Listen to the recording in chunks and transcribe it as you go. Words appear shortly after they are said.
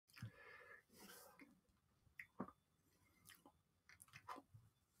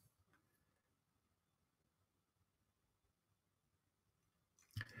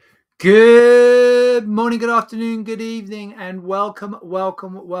Good morning, good afternoon, good evening, and welcome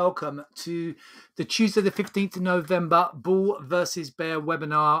to the Tuesday, the 15th of November, Bull versus Bear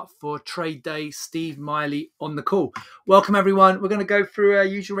webinar for Trade Day. Steve Miley on the call. Welcome, everyone. We're going to go through our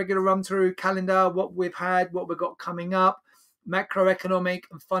usual regular run-through calendar, what we've had, what we've got coming up, macroeconomic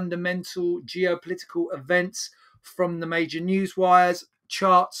and fundamental geopolitical events from the major news wires,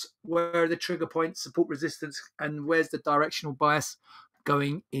 charts, where are the trigger points, support resistance, and where's the directional bias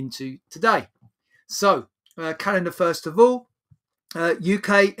going into today. So calendar first of all,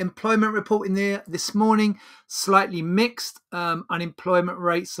 UK employment report in there this morning, slightly mixed. Unemployment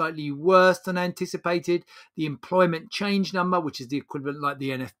rate slightly worse than anticipated. The employment change number, which is the equivalent like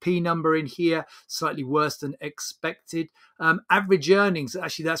the NFP number in here, slightly worse than expected. Average earnings,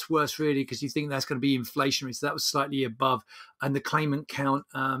 actually that's worse really because you think that's going to be inflationary. So that was slightly above, and the claimant count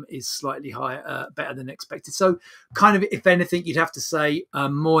is slightly higher, better than expected. So kind of, if anything, you'd have to say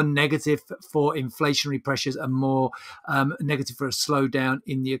more negative for inflationary pressures and more negative for a slowdown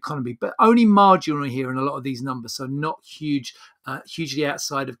in the economy, but only marginal here in a lot of these numbers, so not huge, hugely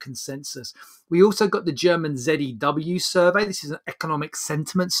outside of consensus. We also got the German ZEW survey. This is an economic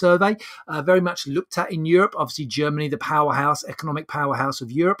sentiment survey, very much looked at in Europe. Obviously, Germany, the powerhouse, economic powerhouse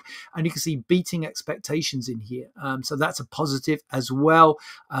of Europe, and you can see beating expectations in here. So that's a positive as well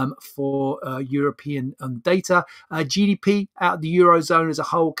for European data. GDP out of the Eurozone as a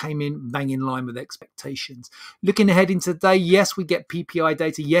whole came in bang in line with expectations. Looking ahead into today, yes, we get PPI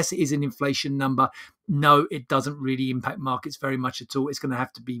data. Yes, it is an inflation number. No, it doesn't really impact markets very much at all. It's going to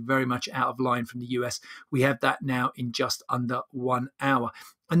have to be very much out of line from the US. We have that now in just under 1 hour.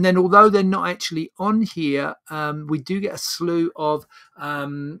 And then although they're not actually on here, we do get a slew of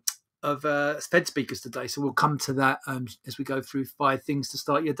Fed speakers today. So we'll come to that as we go through 5 things to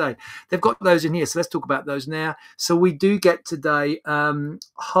start your day. They've got those in here. So let's talk about those now. So we do get today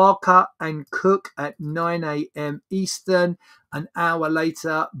Harker and Cook at 9 a.m. Eastern. An hour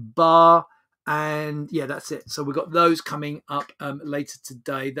later, Barr. And yeah, that's it. So we've got those coming up later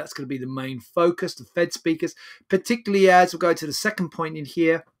today. That's going to be the main focus, the Fed speakers, particularly as we'll go to the second point in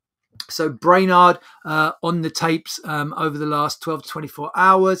here. So Brainard on the tapes over the last 12 to 24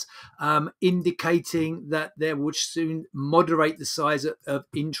 hours, indicating that there would soon moderate the size of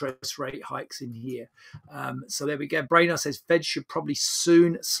interest rate hikes in here. So there we go. Brainard says Fed should probably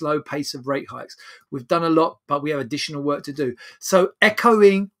soon slow pace of rate hikes. We've done a lot, but we have additional work to do. So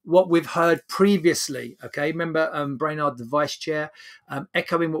echoing what we've heard previously, okay? Remember Brainard, the vice chair,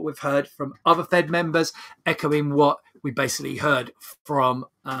 echoing what we've heard from other Fed members, echoing what we basically heard from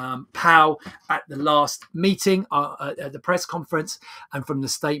Powell at the last meeting, at the press conference, and from the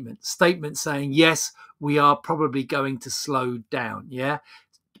statement saying, yes, we are probably going to slow down, yeah?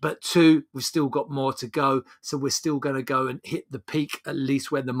 But 2, we've still got more to go. So we're still going to go and hit the peak, at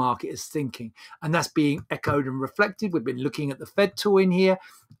least where the market is thinking. And that's being echoed and reflected. We've been looking at the Fed tool in here.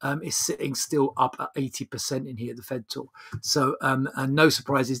 It's sitting still up at 80% in here, the Fed tool. So and no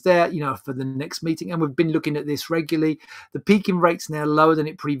surprises there, for the next meeting. And we've been looking at this regularly. The peak in rates now lower than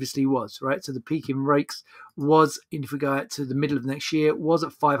it previously was, right? So the peak in rates was, if we go out to the middle of next year, was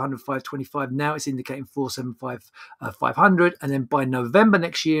at 500, 525. Now it's indicating 475, 500. And then by November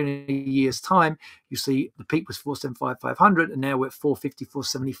next year, in a year's time, you see the peak was 475, 500. And now we're at 450,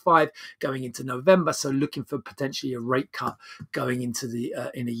 475 going into November. So looking for potentially a rate cut going into the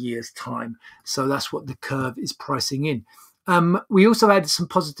in a year's time. So that's what the curve is pricing in. We also had some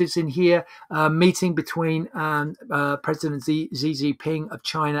positives in here, meeting between President Xi Jinping of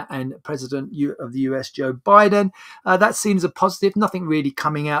China and President of the US, Joe Biden. That seems a positive, nothing really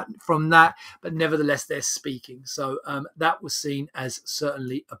coming out from that, but nevertheless, they're speaking. So that was seen as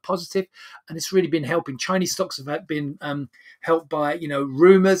certainly a positive, and it's really been helping. Chinese stocks have been helped by,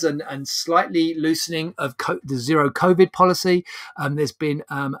 rumors and slightly loosening of the zero COVID policy. There's been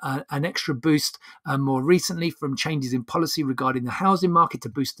an extra boost more recently from changes in policy regarding the housing market to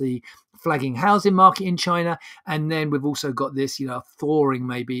boost the flagging housing market in China. And then we've also got this, thawing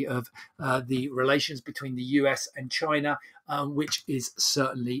maybe of the relations between the US and China, which is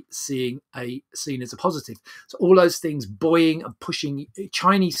certainly seen as a positive. So all those things buoying and pushing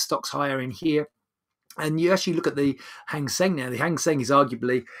Chinese stocks higher in here. And you actually look at the Hang Seng now. The Hang Seng is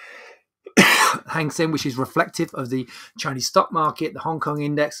arguably Hang Seng, which is reflective of the Chinese stock market. The Hong Kong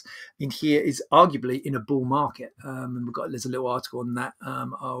index in here is arguably in a bull market. And there's a little article on that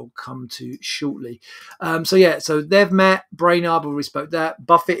I'll come to shortly. So they've met. Brainard, we spoke that.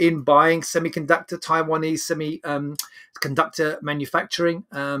 Buffett in buying semiconductor, Taiwanese conductor manufacturing,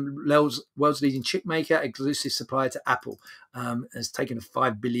 world's leading chip maker, exclusive supplier to Apple, has taken a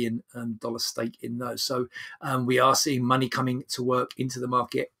 $5 billion stake in those. So we are seeing money coming to work into the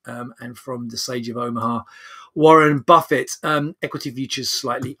market, and from the Sage of Omaha, Warren Buffett. Equity futures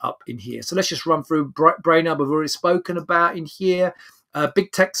slightly up in here. So let's just run through. Brainerd we've already spoken about in here.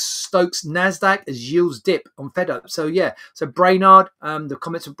 Big tech stokes Nasdaq as yields dip on Fed up. So Brainerd, the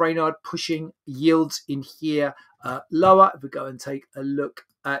comments of Brainerd pushing yields in here lower. If we go and take a look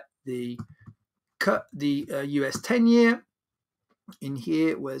at the US 10-year in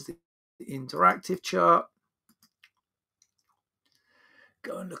here, where's the interactive chart?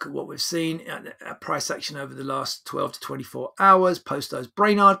 Go and look at what we've seen at price action over the last 12 to 24 hours. Post those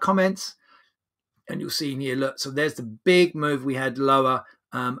Brainerd comments, and you'll see in here, look, so there's the big move we had lower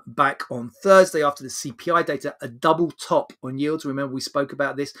back on Thursday after the CPI data, a double top on yields. Remember, we spoke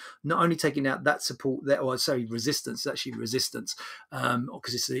about this, not only taking out that support there, resistance, it's actually resistance,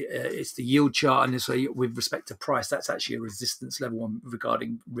 because it's the yield chart, and so with respect to price, that's actually a resistance level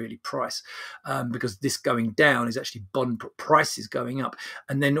regarding really price, because this going down is actually bond prices going up.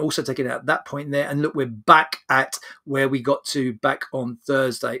 And then also taking out that point there, and look, we're back at where we got to back on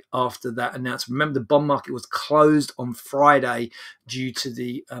Thursday after that announcement. Remember, the bond market was closed on Friday due to the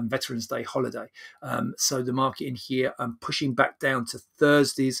Veterans Day holiday. So the market in here pushing back down to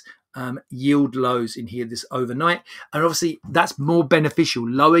Thursday's yield lows in here this overnight. And obviously that's more beneficial.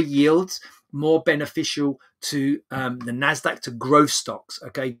 Lower yields, more beneficial to the Nasdaq, to growth stocks.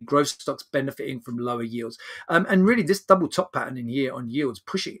 Okay, growth stocks benefiting from lower yields. And really this double top pattern in here on yields,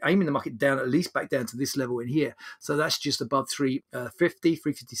 aiming the market down, at least back down to this level in here. So that's just above 350,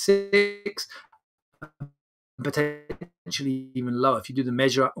 356. Potentially even lower. If you do the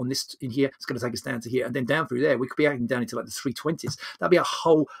measure on this in here, it's going to take us down to here, and then down through there we could be aiming down into like the 320s. That'd be a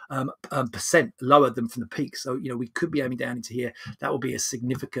whole percent lower than from the peak. So we could be aiming down into here. That will be a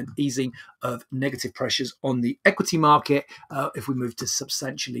significant easing of negative pressures on the equity market if we move to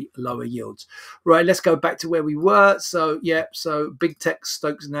substantially lower yields. Right, let's go back to where we were. So big tech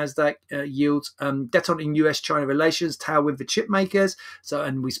stokes Nasdaq yields, debt on in US-China relations, tailwind for chip makers. So,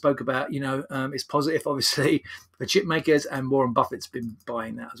 and we spoke about it's positive obviously for chip makers, and Warren Buffett's been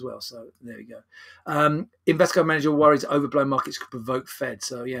buying that as well. So there we go. Invesco manager worries overblown markets could provoke Fed.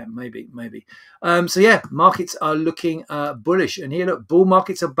 So maybe. Markets are looking bullish. And here, look, bull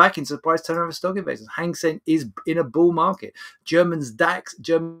markets are back in surprise turnover stock investors. Hang Seng is in a bull market. Germany's DAX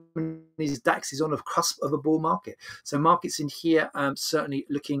is on the cusp of a bull market. So markets in here certainly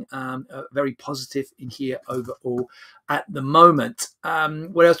looking very positive in here overall at the moment.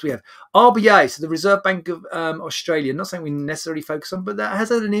 What else do we have? RBA, so the Reserve Bank of Australia, not something we necessarily focus on, but that has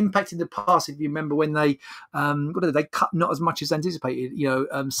had an impact in the past. If you remember when they cut not as much as anticipated,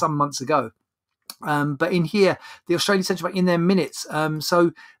 some months ago. But in here, the Australian Central Bank in their minutes,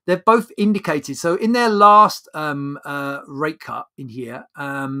 so they've both indicated. So in their last rate cut in here,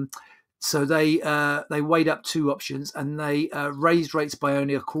 so they weighed up two options, and they raised rates by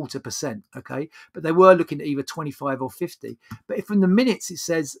only 0.25%. Okay, but they were looking at either 25 or 50. But if from the minutes it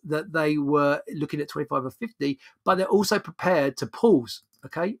says that they were looking at 25 or 50, but they're also prepared to pause.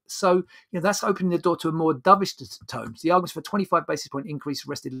 Okay, so that's opening the door to a more dovish tones. The arguments for 25 basis point increase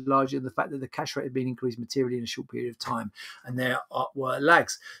rested largely on the fact that the cash rate had been increased materially in a short period of time, and there were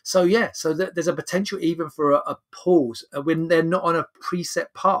lags. So there's a potential even for a pause when they're not on a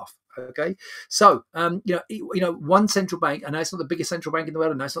preset path. Okay, so one central bank, I know it's not the biggest central bank in the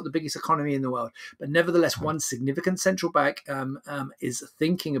world, I know it's not the biggest economy in the world, but nevertheless, one significant central bank is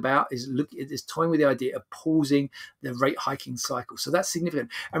thinking about, is toying with the idea of pausing the rate hiking cycle. So that's significant.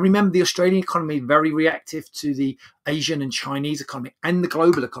 And remember, the Australian economy very reactive to the Asian and Chinese economy and the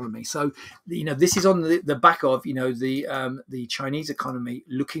global economy. So this is on the back of the Chinese economy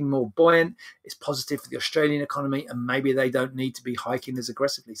looking more buoyant. It's positive for the Australian economy, and maybe they don't need to be hiking as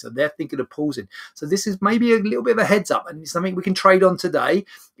aggressively. So they're thinking of pausing. So this is maybe a little bit of a heads up, and it's something we can trade on today.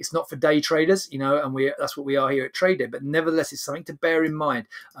 It's not for day traders, and that's what we are here at Trade Day. But nevertheless, it's something to bear in mind.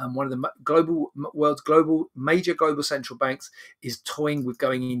 One of the world's major global central banks is toying with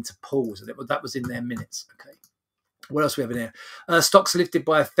going into pause, and that was in their minutes. Okay. What else we have in here? Stocks lifted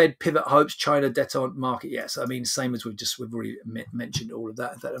by a Fed pivot hopes China debt on market. Yes, I mean, same as we've already mentioned all of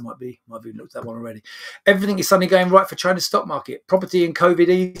that. In fact, I might have looked at that one already. Everything is suddenly going right for China's stock market. Property and COVID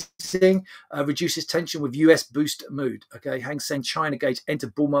easing reduces tension with US boost mood. Okay, Hang Seng China gauge enter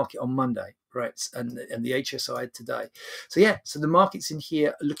bull market on Monday. rates and the HSI today. So yeah, so the markets in here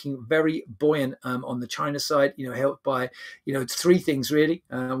are looking very buoyant on the China side, helped by, three things really.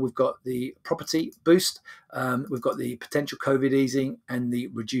 We've got the property boost, we've got the potential COVID easing, and the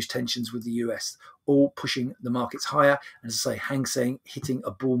reduced tensions with the US, all pushing the markets higher. And as I say, Hang Seng hitting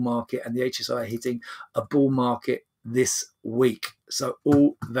a bull market and the HSI hitting a bull market this week. So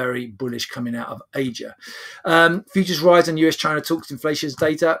all very bullish coming out of Asia. Futures rise on US-China talks, inflation's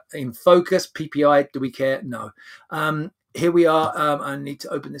data in focus. PPI, do we care? No. Here we are. I need to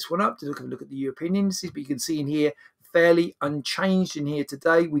open this one up to look at the European indices, but you can see in here fairly unchanged in here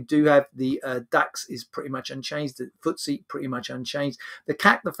today. We do have the DAX is pretty much unchanged, the FTSE pretty much unchanged. The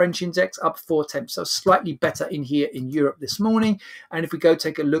CAC, the French index, up 0.4, so slightly better in here in Europe this morning. And if we go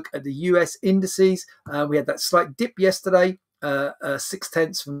take a look at the US indices, we had that slight dip yesterday,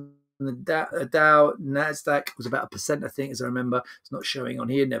 0.6 from the Dow. Nasdaq was about 1%, I think, as I remember. It's not showing on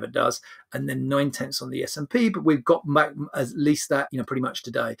here, never does. And then 0.9 on the S&P, but we've got back at least that, pretty much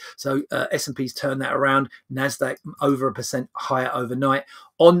today. So S&P's turned that around. Nasdaq over 1% higher overnight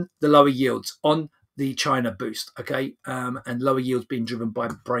on the lower yields, on the China boost, okay, and lower yields being driven by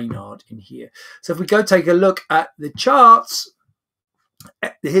Brainard in here. So if we go take a look at the charts,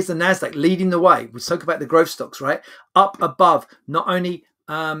 here's the Nasdaq leading the way. We spoke about the growth stocks, right? Up above not only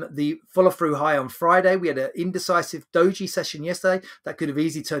the follow-through high on Friday. We had an indecisive doji session yesterday that could have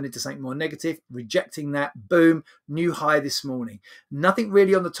easily turned into something more negative. Rejecting that, boom, new high this morning. Nothing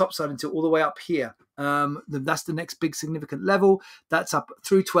really on the top side until all the way up here. That's the next big significant level. That's up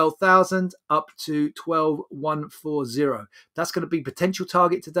through 12,000 up to 12,140. That's going to be potential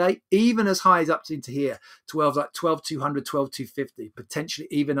target today, even as high as up into here, 12,200, 12,250, potentially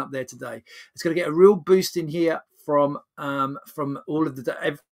even up there today. It's going to get a real boost in here from all of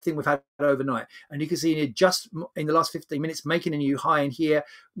everything we've had overnight. And you can see in here, just in the last 15 minutes, making a new high in here,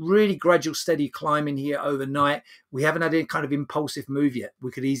 really gradual, steady climb in here overnight. We haven't had any kind of impulsive move yet. We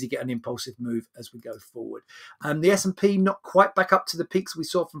could easily get an impulsive move as we go forward. The S&P not quite back up to the peaks we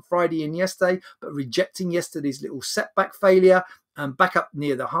saw from Friday and yesterday, but rejecting yesterday's little setback failure. Back up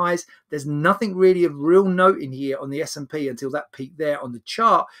near the highs. There's nothing really of real note in here on the S&P until that peak there on the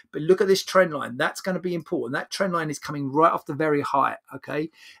chart. But look at this trend line. That's going to be important. That trend line is coming right off the very high,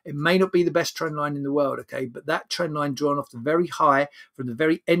 okay? It may not be the best trend line in the world, okay? But that trend line drawn off the very high from the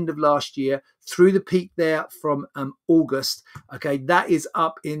very end of last year through the peak there from August, okay? That is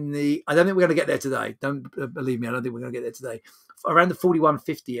up in the, I don't think we're going to get there today. Don't believe me, I don't think we're going to get there today. Around the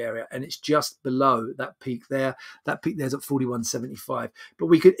 4150 area, and it's just below that peak there. That peak there's at 4175, but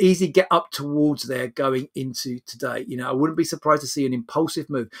we could easily get up towards there going into today. I wouldn't be surprised to see an impulsive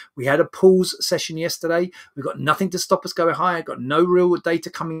move. We had a pause session yesterday. We've got nothing to stop us going higher. Got no real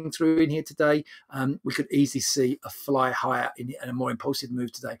data coming through in here today. We could easily see a fly higher and a more impulsive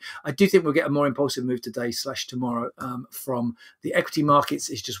move today. I do think we'll get a more impulsive move today / tomorrow from the equity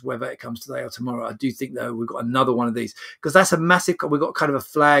markets. It's just whether it comes today or tomorrow. I do think though we've got another one of these, because that's a massive, we've got kind of a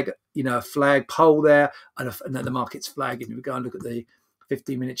flag, a flag pole there, and then the market's flagging. If we go and look at the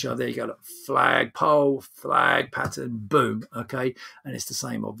 15-minute chart, there you go, look, flag pole, flag pattern, boom, okay, and it's the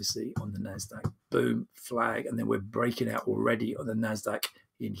same obviously on the Nasdaq, boom, flag, and then we're breaking out already on the Nasdaq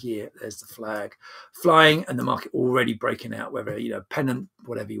in here. There's the flag flying and the market already breaking out, whether pennant,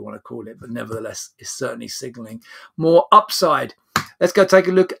 whatever you want to call it, but nevertheless it's certainly signaling more upside. Let's go take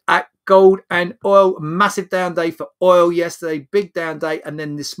a look at gold and oil. Massive down day for oil yesterday, big down day, and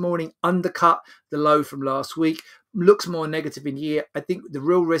then this morning undercut the low from last week. Looks more negative in here. I think the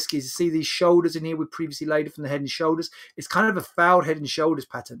real risk is, see these shoulders in here we previously laid it from the head and shoulders. It's kind of a fouled head and shoulders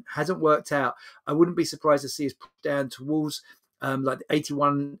pattern. Hasn't worked out. I wouldn't be surprised to see us put down towards like the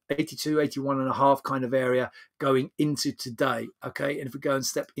 81, 82, 81 and a half kind of area going into today. Okay, and if we go and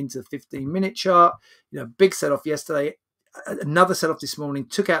step into the 15-minute chart, big sell off yesterday. Another sell off this morning,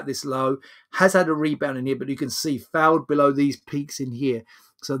 took out this low, has had a rebound in here, but you can see fouled below these peaks in here.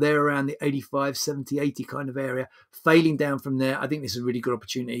 So they're around the 85, 70, 80 kind of area, failing down from there. I think this is a really good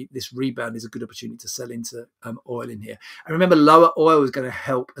opportunity. This rebound is a good opportunity to sell into oil in here. And remember, lower oil is going to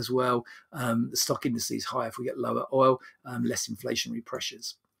help as well. The stock indices higher if we get lower oil, less inflationary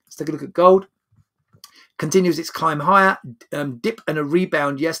pressures. Let's take a look at gold. Continues its climb higher, dip and a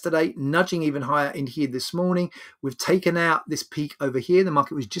rebound yesterday, nudging even higher in here this morning. We've taken out this peak over here. The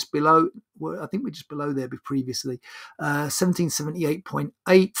market was just below, well, I think we're just below there previously,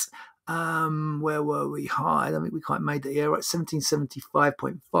 1778.8. Where were we? High. I think we quite made that here, right?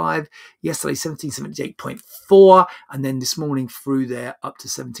 1775.5. Yesterday, 1778.4. And then this morning through there up to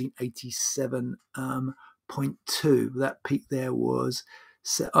 1787.2. That peak there was...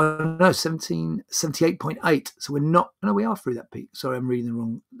 1778.8. So we're not, no, we are through that peak. Sorry, I'm reading the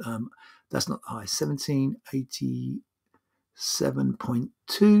wrong That's not the high.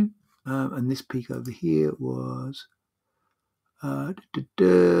 1787.2. And this peak over here was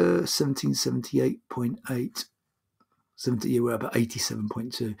 1778.8. We're about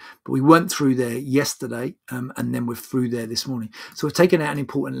 87.2, but we weren't through there yesterday, and then we're through there this morning. So we've taken out an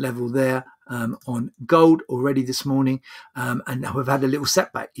important level there on gold already this morning, and we've had a little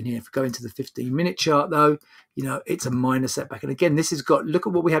setback in here. If we go into the 15-minute chart, though, you know, it's a minor setback. And again, this has got, look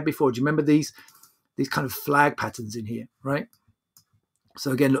at what we had before. Do you remember these kind of flag patterns in here, right?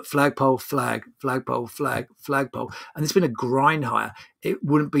 So again, look, flagpole, flag, flagpole, flag, flagpole. And it's been a grind higher. It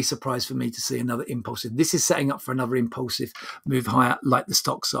wouldn't be surprised for me to see another impulsive. This is setting up for another impulsive move higher like the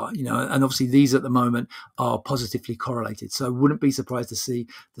stocks are, you know, and obviously these at the moment are positively correlated. So I wouldn't be surprised to see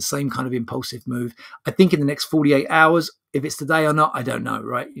the same kind of impulsive move. I think in the next 48 hours, if it's today or not, I don't know,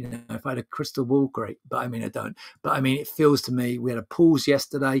 right? You know, if I had a crystal ball, great. But I mean, I don't. But I mean, it feels to me, we had a pause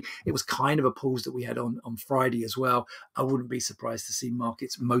yesterday. It was kind of a pause that we had on Friday as well. I wouldn't be surprised to see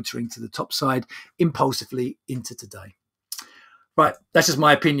markets motoring to the top side impulsively into today. Right, that's just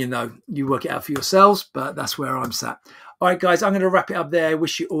my opinion, though. You work it out for yourselves, but that's where I'm sat. All right, guys, I'm going to wrap it up there.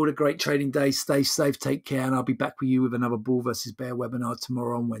 Wish you all a great trading day. Stay safe, take care, and I'll be back with you with another Bull versus Bear webinar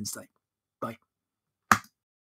tomorrow on Wednesday.